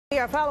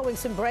We are following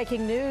some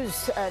breaking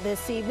news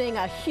this evening.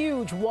 A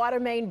huge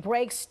water main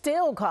break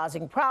still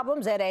causing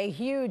problems and a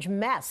huge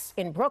mess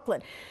in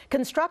Brooklyn.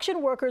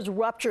 Construction workers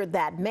ruptured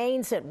that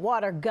main, sent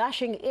water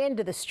gushing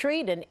into the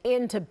street and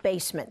into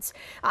basements.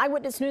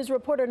 Eyewitness News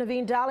reporter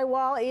Naveen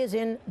Dhaliwal is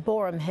in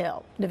Boerum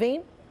Hill.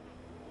 Naveen?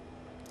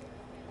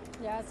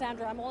 Yeah,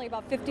 Sandra, I'm only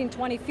about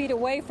 15-20 feet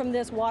away from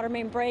this water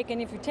main break,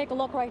 and if you take a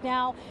look right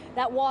now,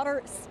 that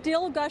water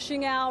still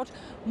gushing out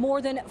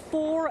more than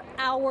 4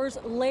 hours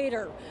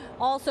later.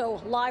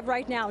 Also live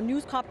right now,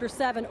 Newscopter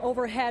 7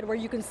 overhead, where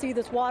you can see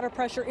this water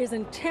pressure is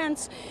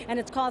intense and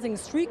it's causing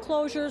street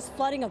closures,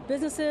 flooding of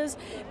businesses,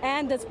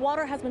 and this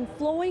water has been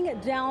flowing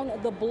down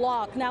the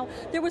block. Now,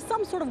 there was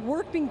some sort of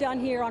work being done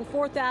here on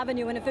 4th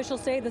Avenue, and officials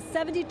say the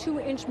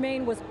 72-inch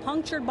main was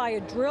punctured by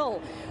a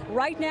drill.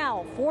 Right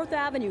now, 4th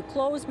Avenue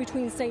closed between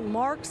St.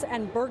 Mark's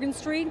and Bergen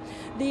Street.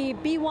 The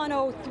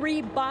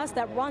B103 bus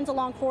that runs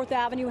along 4th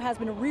Avenue has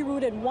been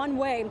rerouted one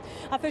way.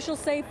 Officials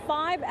say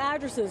 5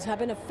 addresses have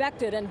been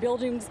affected and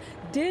buildings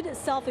did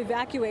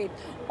self-evacuate.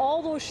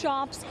 All those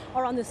shops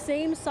are on the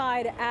same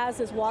side as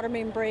this water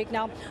main break.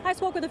 Now, I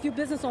spoke with a few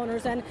business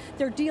owners, and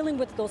they're dealing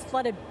with those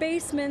flooded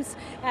basements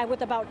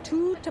with about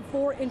 2 to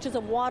 4 inches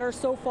of water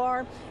so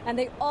far, and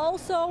they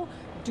also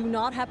do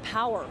not have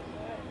power.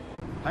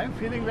 I'm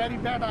feeling very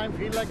bad. I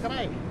feel like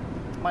crying.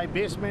 My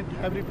basement,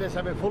 every place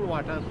have a full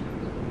water.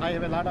 I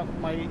have a lot of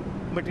my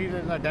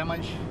materials are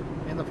damaged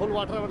in the full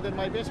water over there in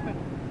my basement.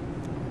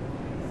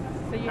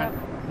 So you have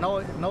no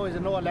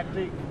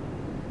electric,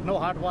 no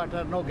hot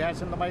water, no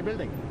gas in my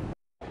building.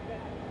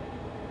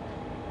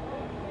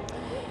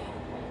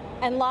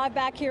 And live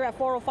back here at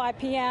 4:05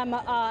 p.m.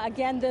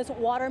 Again, this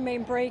water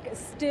main break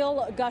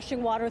still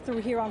gushing water through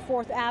here on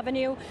 4th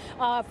Avenue.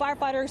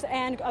 Firefighters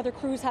and other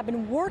crews have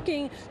been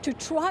working to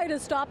try to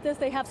stop this.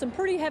 They have some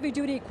pretty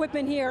heavy-duty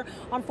equipment here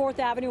on 4th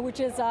Avenue, which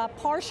is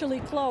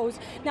partially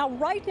closed. Now,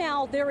 right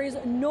now, there is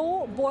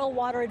no boil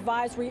water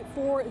advisory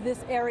for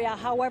this area.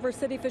 However,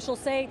 city officials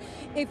say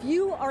if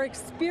you are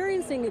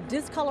experiencing a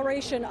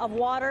discoloration of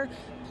water,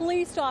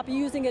 please stop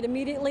using it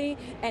immediately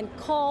and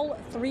call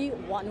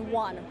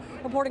 311.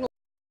 Reporting